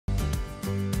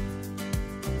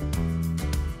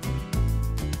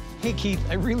Hey, Keith,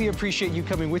 I really appreciate you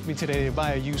coming with me today to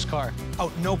buy a used car.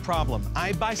 Oh, no problem.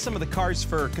 I buy some of the cars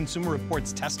for Consumer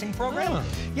Reports testing program. Ah.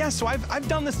 Yeah, so I've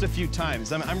done this a few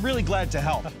times. I'm really glad to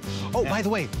help. Oh, by the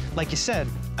way, like you said,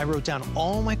 I wrote down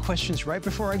all my questions right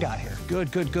before I got here.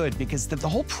 Good, good, good, because the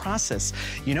whole process,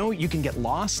 you know, you can get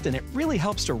lost, and it really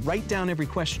helps to write down every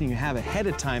question you have ahead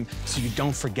of time so you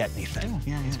don't forget anything. Oh,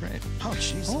 yeah, that's great. Oh,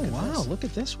 jeez. Oh, wow, look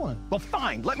at this one. Well,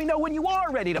 fine. Let me know when you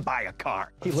are ready to buy a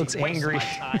car. He looks angry.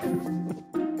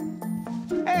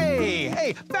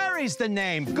 Hey, Barry's the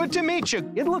name. Good to meet you.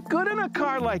 You'd look good in a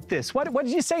car like this. What did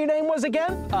you say your name was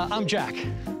again? I'm Jack.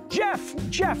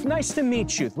 Jeff, nice to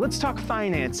meet you. Let's talk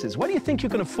finances. What do you think you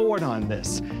can afford on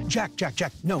this? Jack,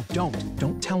 no, don't.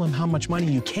 Don't tell him how much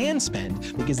money you can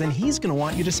spend, because then he's gonna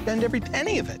want you to spend every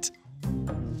penny of it.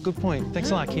 Good point.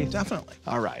 Thanks a lot, Keith. Definitely.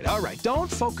 All right. Don't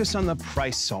focus on the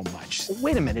price so much.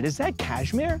 Wait a minute, is that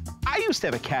cashmere? I used to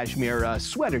have a cashmere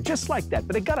sweater just like that,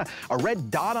 but it got a red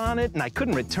dot on it, and I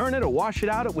couldn't return it or wash it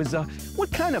out. It was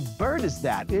what kind of bird is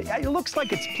that? It looks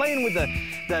like it's playing with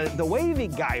the wavy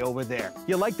guy over there.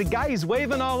 You like the guy? He's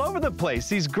waving all over the place.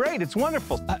 He's great. It's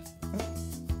wonderful.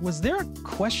 Was there a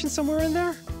question somewhere in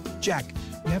there? Jack,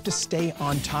 you have to stay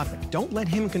on topic. Don't let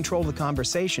him control the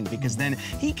conversation, because then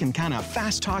he can kind of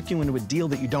fast talk you into a deal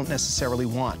that you don't necessarily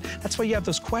want. That's why you have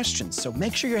those questions. So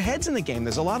make sure your head's in the game.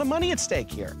 There's a lot of money at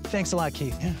stake here. Thanks a lot,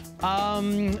 Keith. Yeah.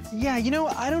 Yeah, you know,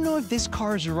 I don't know if this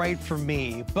car is right for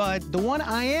me, but the one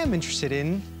I am interested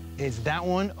in is that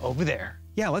one over there.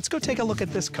 Yeah, let's go take a look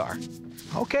at this car.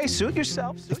 Okay, suit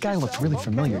yourself. The guy looked really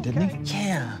familiar, didn't he?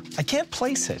 Yeah. I can't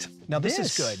place it. Now, this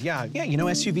is good. Yeah, you know,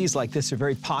 SUVs like this are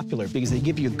very popular because they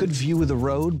give you a good view of the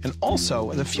road, and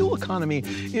also the fuel economy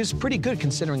is pretty good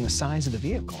considering the size of the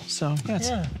vehicle. So,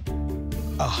 yeah.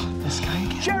 Oh, this guy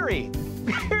again. Jerry,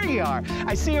 here you are.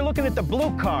 I see you're looking at the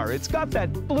blue car. It's got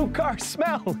that blue car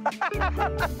smell.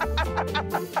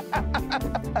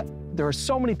 There are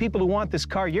so many people who want this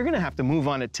car, you're gonna have to move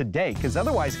on it today, because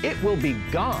otherwise it will be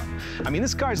gone. I mean,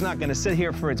 this car's not gonna sit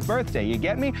here for its birthday, you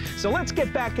get me? So let's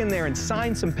get back in there and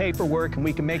sign some paperwork, and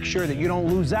we can make sure that you don't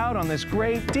lose out on this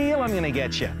great deal I'm gonna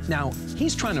get you. Now,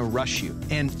 he's trying to rush you,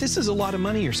 and this is a lot of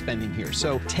money you're spending here,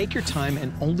 so take your time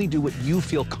and only do what you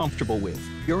feel comfortable with.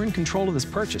 You're in control of this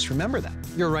purchase, remember that.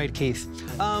 You're right, Keith.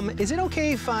 Is it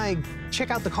okay if I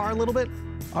check out the car a little bit?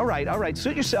 All right,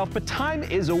 suit yourself, but time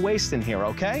is a waste in here,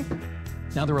 okay?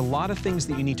 Now, there are a lot of things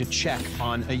that you need to check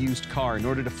on a used car in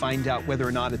order to find out whether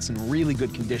or not it's in really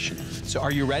good condition. So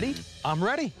are you ready? I'm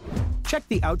ready. Check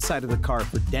the outside of the car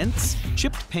for dents,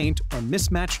 chipped paint, or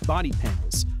mismatched body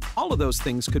panels. All of those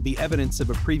things could be evidence of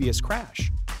a previous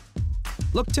crash.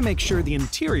 Look to make sure the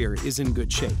interior is in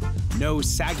good shape. No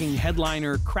sagging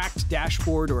headliner, cracked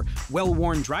dashboard, or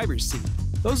well-worn driver's seat.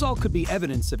 Those all could be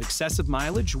evidence of excessive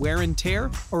mileage, wear and tear,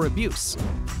 or abuse.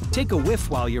 Take a whiff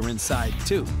while you're inside,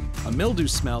 too. A mildew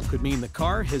smell could mean the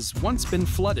car has once been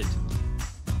flooded.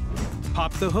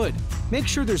 Pop the hood. Make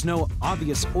sure there's no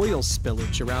obvious oil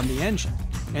spillage around the engine,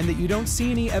 and that you don't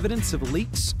see any evidence of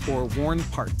leaks or worn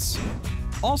parts.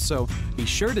 Also, be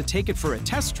sure to take it for a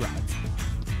test drive,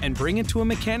 and bring it to a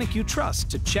mechanic you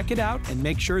trust to check it out and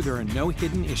make sure there are no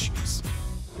hidden issues.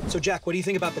 So, Jack, what do you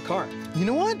think about the car? You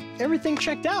know what? Everything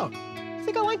checked out. I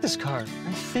think I like this car.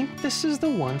 I think this is the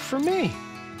one for me.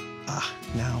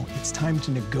 Now it's time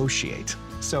to negotiate.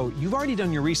 So you've already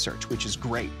done your research, which is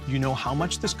great. You know how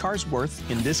much this car's worth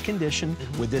in this condition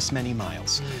with this many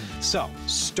miles. So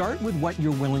start with what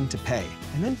you're willing to pay,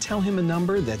 and then tell him a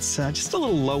number that's just a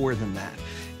little lower than that.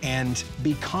 And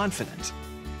be confident.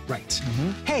 Right.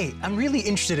 Hey, I'm really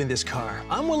interested in this car.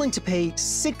 I'm willing to pay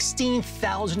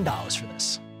 $16,000 for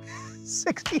this.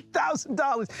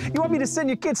 $60,000. You want me to send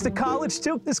your kids to college,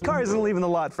 too? This car isn't leaving the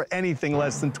lot for anything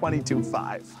less than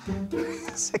 $22,500.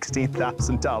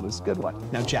 $16,000. Good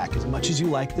one. Now, Jack, as much as you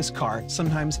like this car,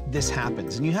 sometimes this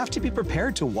happens, and you have to be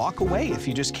prepared to walk away if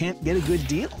you just can't get a good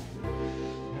deal.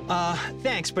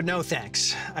 Thanks, but no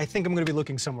thanks. I think I'm gonna be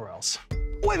looking somewhere else.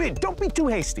 Wait, don't be too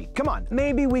hasty. Come on,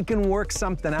 maybe we can work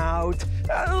something out.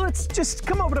 Let's just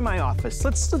come over to my office.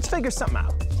 Let's figure something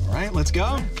out. All right, let's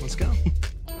go. Let's go.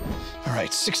 All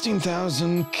right,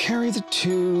 16,000, carry the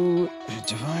 2,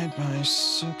 divide by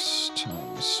 6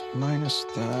 times minus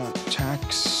the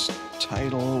tax,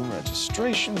 title,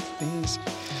 registration fees.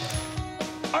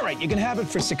 All right, you can have it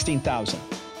for 16,000.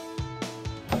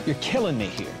 You're killing me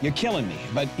here. You're killing me.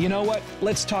 But you know what?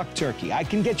 Let's talk turkey. I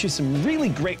can get you some really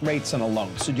great rates on a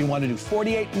loan. So do you want to do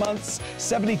 48 months,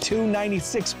 72,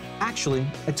 96? Actually,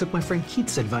 I took my friend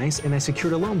Keith's advice and I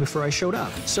secured a loan before I showed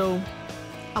up. So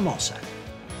I'm all set.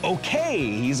 Okay,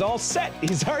 he's all set.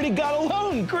 He's already got a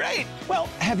loan. Great. Well,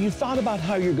 have you thought about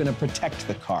how you're going to protect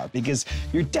the car? Because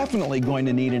you're definitely going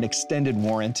to need an extended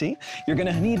warranty. You're going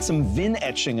to need some VIN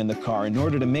etching in the car in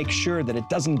order to make sure that it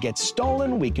doesn't get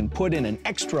stolen. We can put in an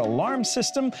extra alarm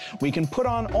system. We can put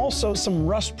on also some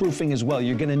rust proofing as well.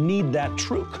 You're going to need that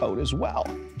True Coat as well.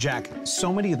 Jack,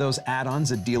 so many of those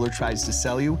add-ons a dealer tries to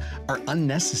sell you are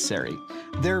unnecessary.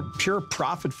 They're pure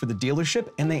profit for the dealership,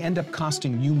 and they end up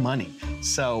costing you money.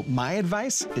 So my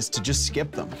advice is to just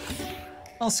skip them.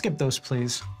 I'll skip those,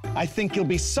 please. I think you'll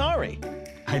be sorry.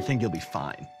 I think you'll be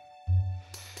fine.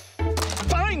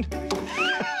 Fine!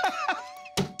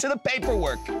 To the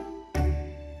paperwork.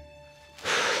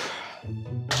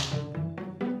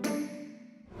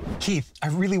 Keith, I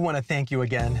really want to thank you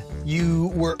again. You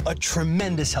were a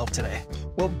tremendous help today.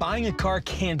 Well, buying a car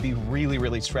can be really,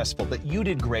 really stressful, but you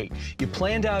did great. You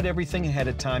planned out everything ahead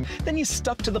of time, then you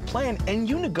stuck to the plan, and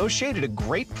you negotiated a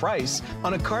great price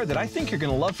on a car that I think you're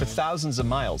going to love for thousands of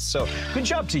miles. So good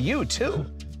job to you, too.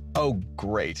 Oh,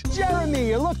 great. Jeremy,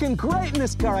 you're looking great in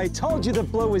this car. I told you the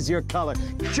blue is your color.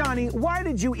 Johnny, why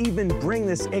did you even bring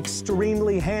this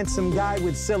extremely handsome guy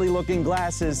with silly-looking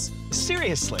glasses?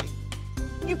 Seriously,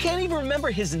 you can't even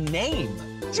remember his name.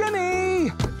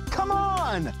 Jimmy, come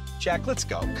on. Jack, let's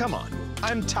go. Come on.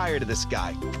 I'm tired of this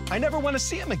guy. I never want to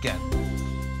see him again.